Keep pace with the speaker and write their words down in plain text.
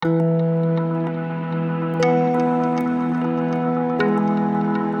Hey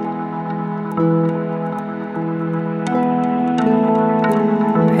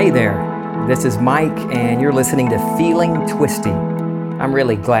there, this is Mike, and you're listening to Feeling Twisty. I'm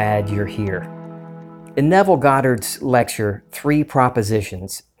really glad you're here. In Neville Goddard's lecture, Three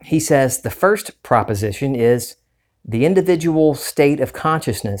Propositions, he says the first proposition is the individual state of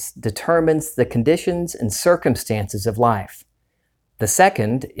consciousness determines the conditions and circumstances of life. The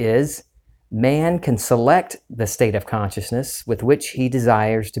second is man can select the state of consciousness with which he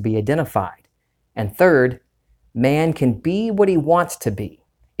desires to be identified. And third, man can be what he wants to be.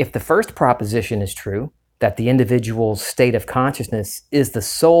 If the first proposition is true, that the individual's state of consciousness is the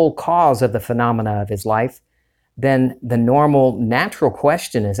sole cause of the phenomena of his life, then the normal, natural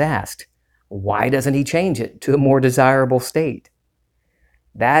question is asked, why doesn't he change it to a more desirable state?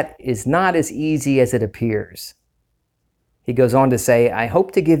 That is not as easy as it appears. He goes on to say, I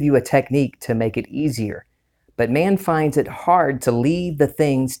hope to give you a technique to make it easier, but man finds it hard to leave the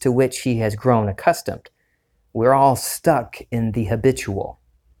things to which he has grown accustomed. We're all stuck in the habitual.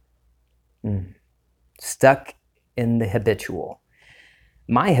 Stuck in the habitual.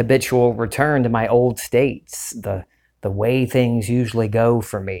 My habitual return to my old states, the way things usually go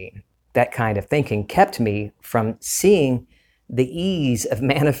for me, that kind of thinking kept me from seeing the ease of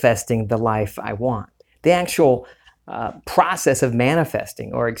manifesting the life I want. The actual process of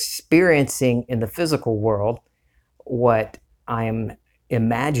manifesting or experiencing in the physical world what I am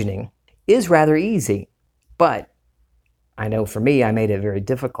imagining is rather easy, but I know for me, I made it very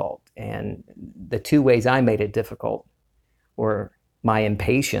difficult. And the two ways I made it difficult were my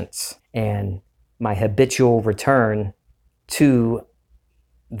impatience and my habitual return to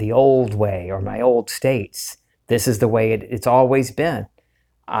the old way or my old states. This is the way it's always been.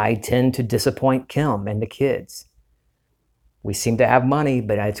 I tend to disappoint Kim and the kids. We seem to have money,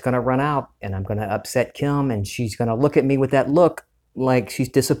 but it's going to run out and I'm going to upset Kim and she's going to look at me with that look like she's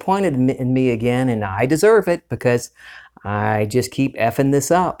disappointed in me again, and I deserve it because I just keep effing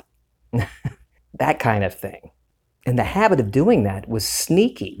this up. That kind of thing. And the habit of doing that was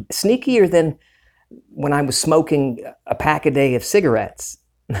sneaky, sneakier than when I was smoking a pack a day of cigarettes.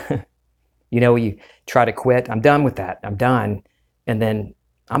 You try to quit. I'm done with that. I'm done. And then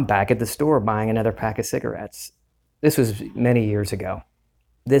I'm back at the store buying another pack of cigarettes. This was many years ago.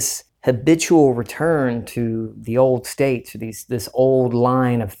 This habitual return to the old states, this old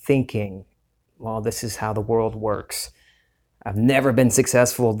line of thinking, well, this is how the world works. I've never been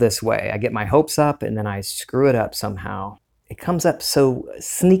successful this way. I get my hopes up and then I screw it up somehow. It comes up so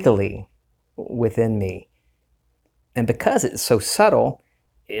sneakily within me. And because it's so subtle,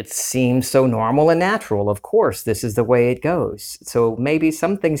 it seems so normal and natural. Of course, this is the way it goes. So maybe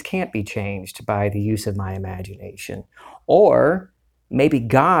some things can't be changed by the use of my imagination. Or maybe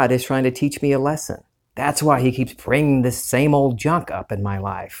God is trying to teach me a lesson. That's why he keeps bringing this same old junk up in my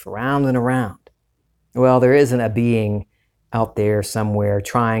life, around and around. Well, there isn't a being out there somewhere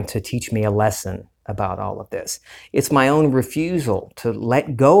trying to teach me a lesson about all of this. It's my own refusal to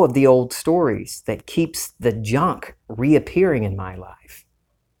let go of the old stories that keeps the junk reappearing in my life.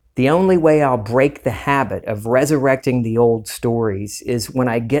 The only way I'll break the habit of resurrecting the old stories is when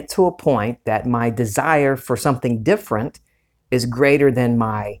I get to a point that my desire for something different is greater than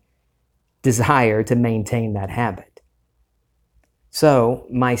my desire to maintain that habit. So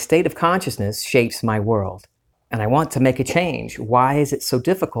my state of consciousness shapes my world, and I want to make a change. Why is it so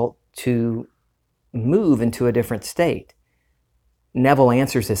difficult to move into a different state? Neville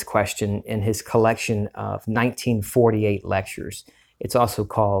answers this question in his collection of 1948 lectures. It's also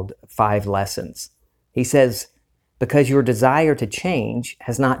called 5 Lessons. He says, because your desire to change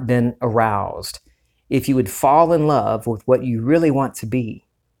has not been aroused. If you would fall in love with what you really want to be,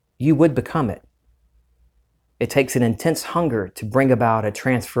 you would become it. It takes an intense hunger to bring about a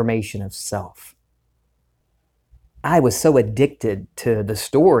transformation of self. I was so addicted to the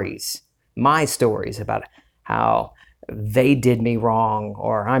stories, my stories about how they did me wrong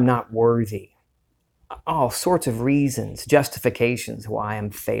or I'm not worthy. All sorts of reasons, justifications why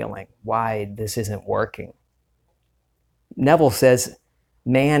I'm failing, why this isn't working. Neville says,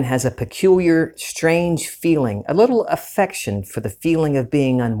 man has a peculiar, strange feeling, a little affection for the feeling of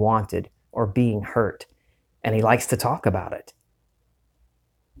being unwanted or being hurt, and he likes to talk about it.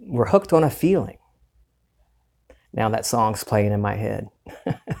 We're hooked on a feeling. Now that song's playing in my head.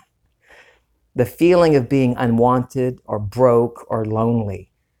 The feeling of being unwanted or broke or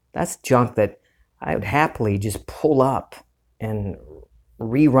lonely, that's junk that I would happily just pull up and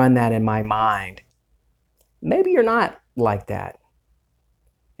rerun that in my mind. Maybe you're not like that.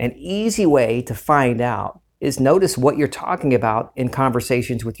 An easy way to find out is notice what you're talking about in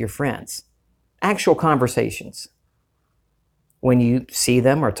conversations with your friends, actual conversations. When you see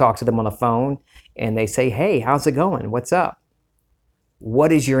them or talk to them on the phone and they say, hey, how's it going? What's up?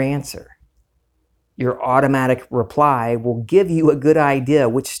 What is your answer? Your automatic reply will give you a good idea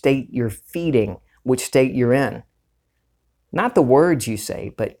which state you're feeding, which state you're in. Not the words you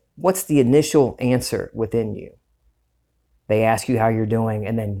say, but what's the initial answer within you? They ask you how you're doing,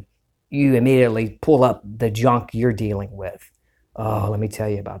 and then you immediately pull up the junk you're dealing with. Oh, let me tell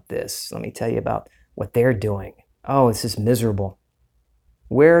you about this. Let me tell you about what they're doing. Oh, this is miserable.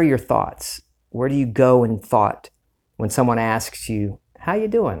 Where are your thoughts? Where do you go in thought when someone asks you, how you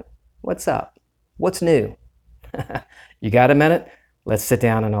doing? What's up? What's new? You got a minute? Let's sit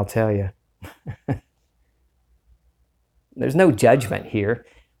down and I'll tell you. There's no judgment here.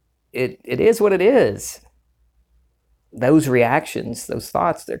 It is what it is. Those reactions, those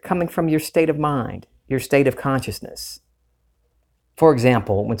thoughts, they're coming from your state of mind, your state of consciousness. For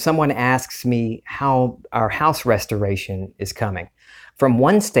example, when someone asks me how our house restoration is coming, from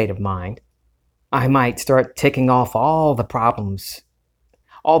one state of mind, I might start ticking off all the problems,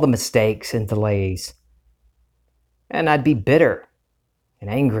 all the mistakes and delays, and I'd be bitter and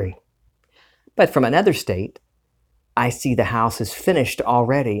angry. But from another state, I see the house is finished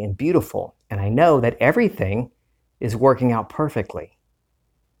already and beautiful, and I know that everything is working out perfectly.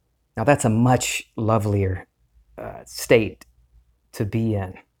 Now that's a much lovelier state to be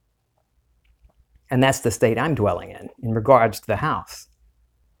in. And that's the state I'm dwelling in regards to the house.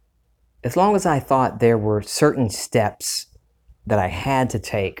 As long as I thought there were certain steps that I had to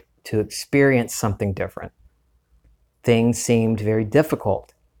take to experience something different, things seemed very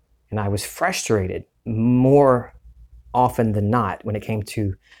difficult, and I was frustrated more often than not when it came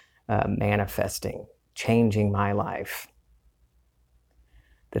to manifesting, changing my life.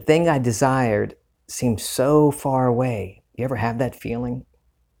 The thing I desired seemed so far away. You ever have that feeling?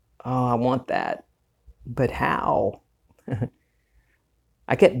 Oh, I want that, but how?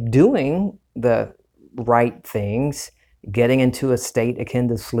 I kept doing the right things, getting into a state akin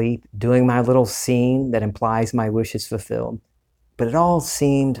to sleep, doing my little scene that implies my wish is fulfilled. But it all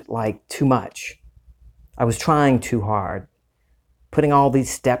seemed like too much. I was trying too hard, putting all these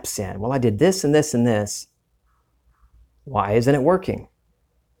steps in. Well, I did this and this and this. Why isn't it working?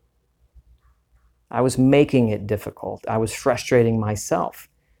 I was making it difficult. I was frustrating myself.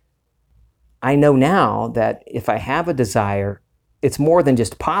 I know now that if I have a desire, it's more than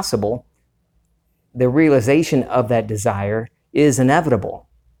just possible. The realization of that desire is inevitable.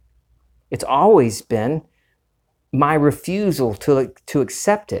 It's always been my refusal to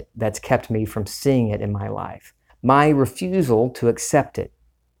accept it that's kept me from seeing it in my life. My refusal to accept it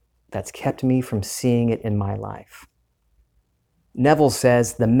that's kept me from seeing it in my life. Neville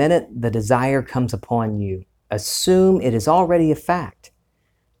says, the minute the desire comes upon you, assume it is already a fact.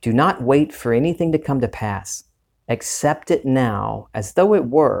 Do not wait for anything to come to pass. Accept it now as though it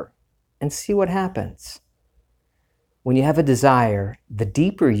were, and see what happens. When you have a desire, the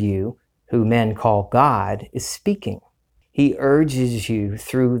deeper you, who men call God, is speaking. He urges you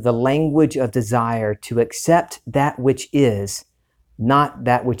through the language of desire to accept that which is, not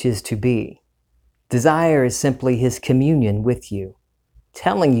that which is to be. Desire is simply his communion with you,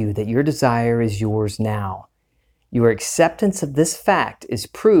 telling you that your desire is yours now. Your acceptance of this fact is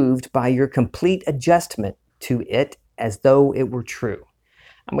proved by your complete adjustment to it as though it were true.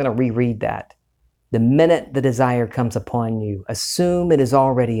 I'm going to reread that. The minute the desire comes upon you, assume it is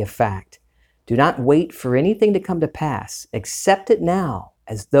already a fact. Do not wait for anything to come to pass. Accept it now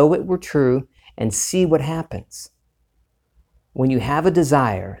as though it were true and see what happens. When you have a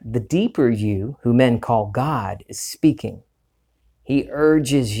desire, the deeper you, who men call God, is speaking. He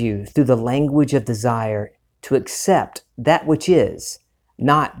urges you through the language of desire to accept that which is,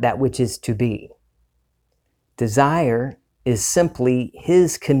 not that which is to be. Desire is simply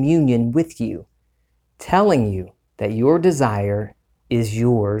his communion with you, telling you that your desire is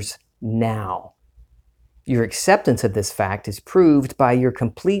yours now. Your acceptance of this fact is proved by your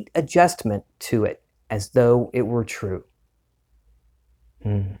complete adjustment to it as though it were true.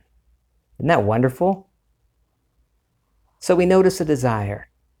 Isn't that wonderful? So we notice a desire.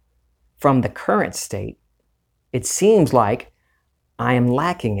 From the current state, it seems like I am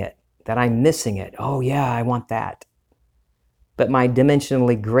lacking it, that I'm missing it. Oh yeah, I want that. But my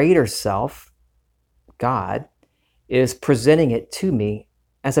dimensionally greater self, God, is presenting it to me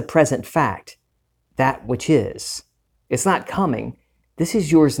as a present fact, that which is. It's not coming. This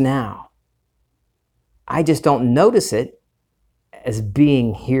is yours now. I just don't notice it as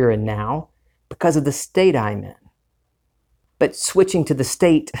being here and now because of the state I'm in. But switching to the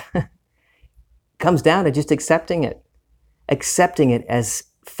state comes down to just accepting it as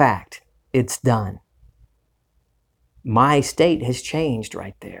fact. It's done. My state has changed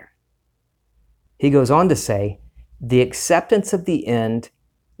right there. He goes on to say, the acceptance of the end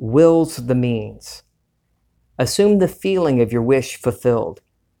wills the means. Assume the feeling of your wish fulfilled,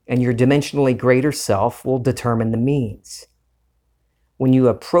 and your dimensionally greater self will determine the means. When you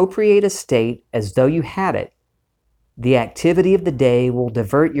appropriate a state as though you had it, the activity of the day will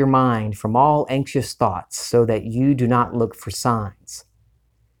divert your mind from all anxious thoughts so that you do not look for signs.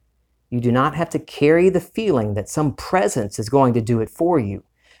 You do not have to carry the feeling that some presence is going to do it for you.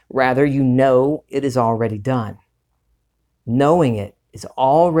 Rather, you know it is already done. Knowing it is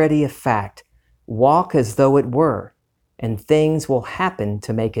already a fact. Walk as though it were, and things will happen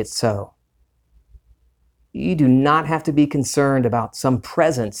to make it so. You do not have to be concerned about some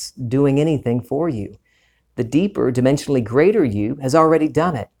presence doing anything for you. The deeper, dimensionally greater you has already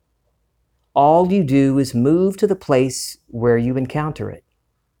done it. All you do is move to the place where you encounter it.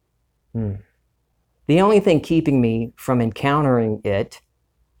 The only thing keeping me from encountering it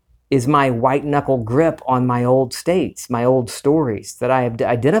is my white-knuckle grip on my old states, my old stories that I have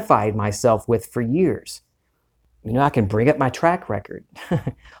identified myself with for years. I can bring up my track record,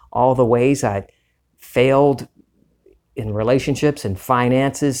 all the ways I failed in relationships and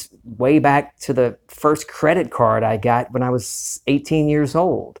finances, way back to the first credit card I got when I was 18 years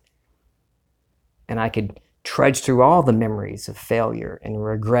old. And I could trudge through all the memories of failure and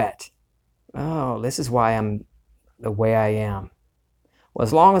regret. Oh, this is why I'm the way I am. Well,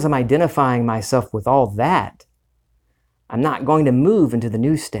 as long as I'm identifying myself with all that, I'm not going to move into the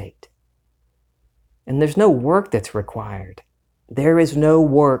new state. And there's no work that's required. There is no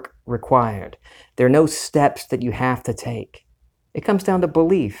work required. There are no steps that you have to take. It comes down to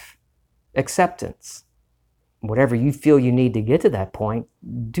belief, acceptance. Whatever you feel you need to get to that point,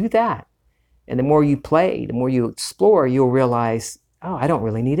 do that. And the more you play, the more you explore, you'll realize, oh, I don't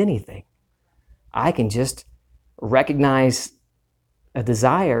really need anything. I can just recognize a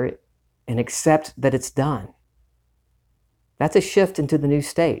desire and accept that it's done. That's a shift into the new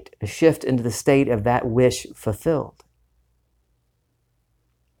state, a shift into the state of that wish fulfilled.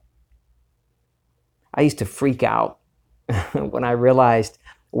 I used to freak out when I realized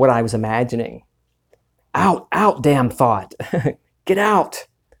what I was imagining. Out, damn thought. Get out.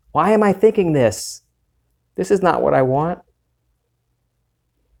 Why am I thinking this? This is not what I want.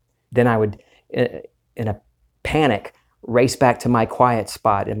 Then I would, in a panic, race back to my quiet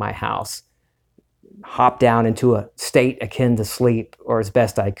spot in my house, hop down into a state akin to sleep, or as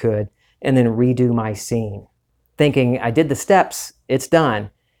best I could, and then redo my scene, thinking I did the steps, it's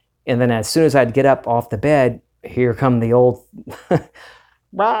done. And then as soon as I'd get up off the bed, here come the old,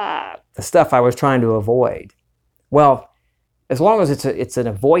 the stuff I was trying to avoid. Well, as long as it's an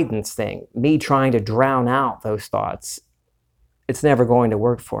avoidance thing, me trying to drown out those thoughts, it's never going to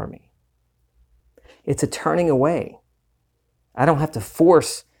work for me. It's a turning away. I don't have to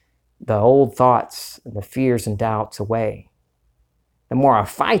force the old thoughts and the fears and doubts away. The more I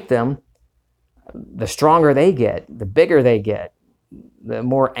fight them, the stronger they get, the bigger they get, the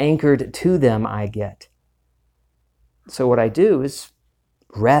more anchored to them I get. So what I do is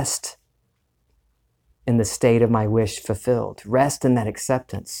rest in the state of my wish fulfilled. Rest in that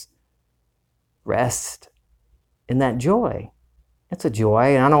acceptance. Rest in that joy. It's a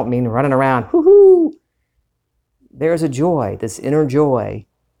joy, and I don't mean running around, whoo-hoo. There's a joy, this inner joy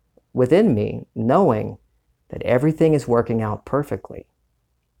within me, knowing that everything is working out perfectly.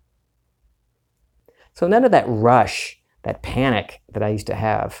 So none of that rush, that panic that I used to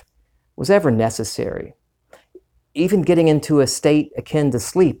have was ever necessary. Even getting into a state akin to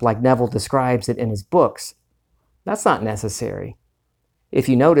sleep, like Neville describes it in his books, that's not necessary. If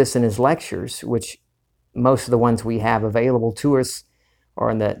you notice in his lectures, which most of the ones we have available to us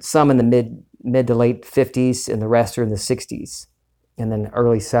are some in the mid to late 50s, and the rest are in the 60s, and then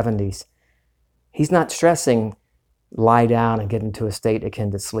early 70s. He's not stressing lie down and get into a state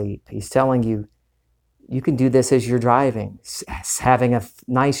akin to sleep. He's telling you, you can do this as you're driving, having a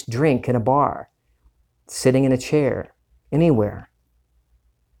nice drink in a bar, sitting in a chair, anywhere.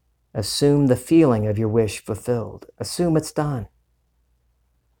 Assume the feeling of your wish fulfilled. Assume it's done.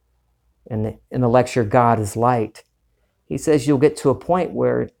 In the lecture, God is Light, he says you'll get to a point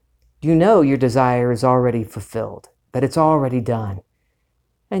where you know your desire is already fulfilled, that it's already done.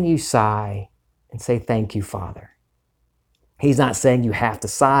 And you sigh and say, thank you, Father. He's not saying you have to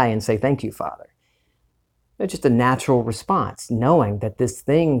sigh and say, thank you, Father. It's just a natural response, knowing that this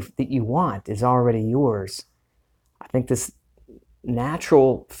thing that you want is already yours. I think this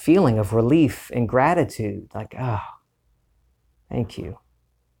natural feeling of relief and gratitude, like, oh, thank you.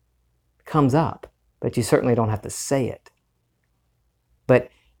 comes up, but you certainly don't have to say it. But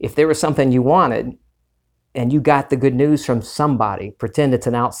if there was something you wanted and you got the good news from somebody, pretend it's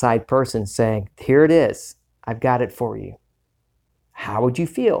an outside person saying, here it is, I've got it for you. How would you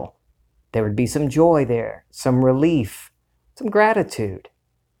feel? There would be some joy there, some relief, some gratitude.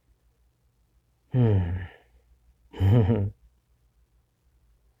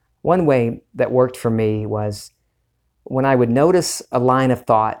 One way that worked for me was when I would notice a line of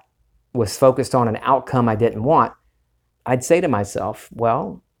thought was focused on an outcome I didn't want, I'd say to myself,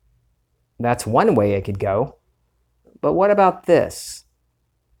 well, that's one way it could go, but what about this?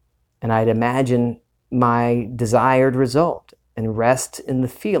 And I'd imagine my desired result and rest in the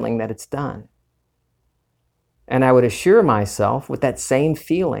feeling that it's done. And I would assure myself with that same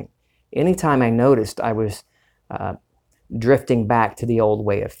feeling anytime I noticed I was drifting back to the old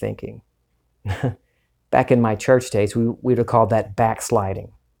way of thinking. Back in my church days, we would have called that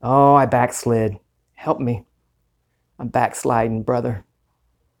backsliding. Oh, I backslid. Help me. I'm backsliding, brother.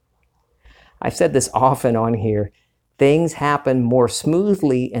 I've said this often on here. Things happen more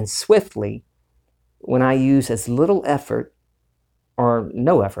smoothly and swiftly when I use as little effort, or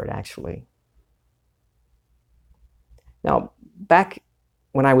no effort actually. Now, back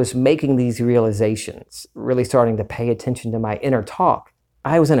when I was making these realizations, really starting to pay attention to my inner talk,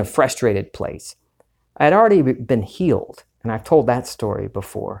 I was in a frustrated place. I had already been healed, and I've told that story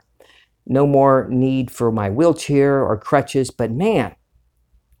before. No more need for my wheelchair or crutches, but man,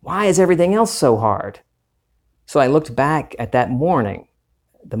 why is everything else so hard? So I looked back at that morning,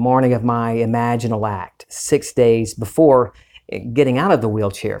 the morning of my imaginal act, 6 days before getting out of the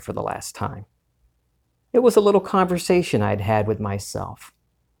wheelchair for the last time. It was a little conversation I'd had with myself.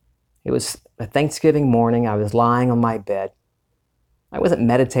 It was a Thanksgiving morning. I was lying on my bed. I wasn't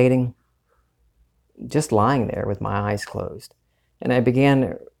meditating, just lying there with my eyes closed. And I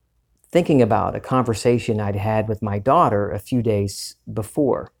began thinking about a conversation I'd had with my daughter a few days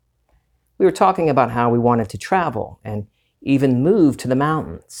before. We were talking about how we wanted to travel and even move to the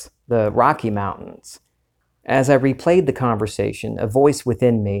mountains, the Rocky Mountains. As I replayed the conversation, a voice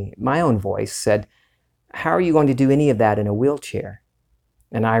within me, my own voice, said, "How are you going to do any of that in a wheelchair?"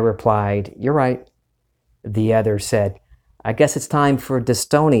 And I replied, "You're right." The other said, "I guess it's time for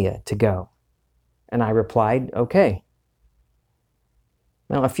dystonia to go." And I replied, "Okay."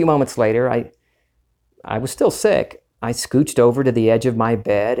 Now, a few moments later, I was still sick. I scooched over to the edge of my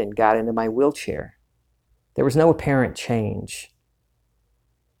bed and got into my wheelchair. There was no apparent change,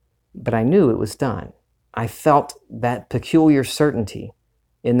 but I knew it was done. I felt that peculiar certainty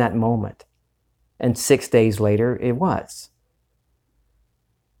in that moment. And 6 days later, it was.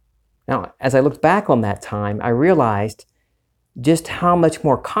 Now, as I looked back on that time, I realized just how much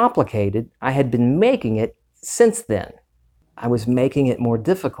more complicated I had been making it since then. I was making it more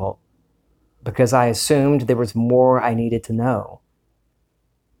difficult because I assumed there was more I needed to know.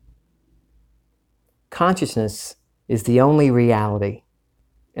 Consciousness is the only reality.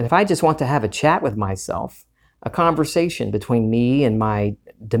 And if I just want to have a chat with myself, a conversation between me and my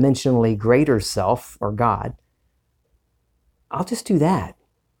dimensionally greater self, or God, I'll just do that.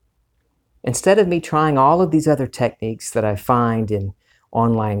 Instead of me trying all of these other techniques that I find in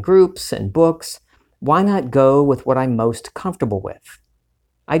online groups and books, why not go with what I'm most comfortable with?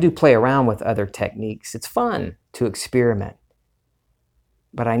 I do play around with other techniques. It's fun to experiment.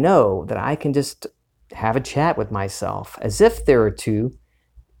 But I know that I can just have a chat with myself as if there are two,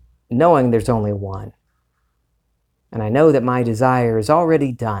 knowing there's only one. And I know that my desire is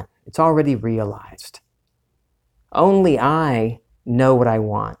already done. It's already realized. Only I know what I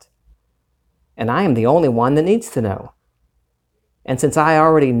want. And I am the only one that needs to know. And since I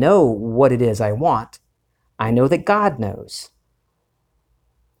already know what it is I want, I know that God knows.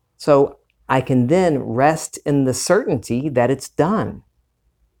 So I can then rest in the certainty that it's done.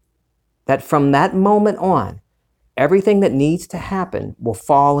 That from that moment on, everything that needs to happen will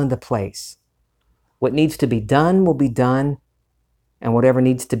fall into place. What needs to be done will be done, and whatever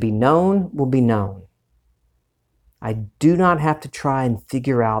needs to be known will be known. I do not have to try and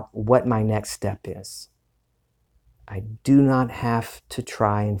figure out what my next step is. I do not have to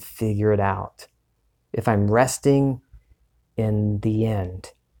try and figure it out. If I'm resting in the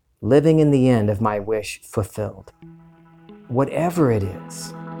end, living in the end of my wish fulfilled, whatever it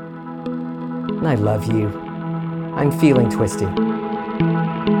is. And I love you. I'm feeling twisted.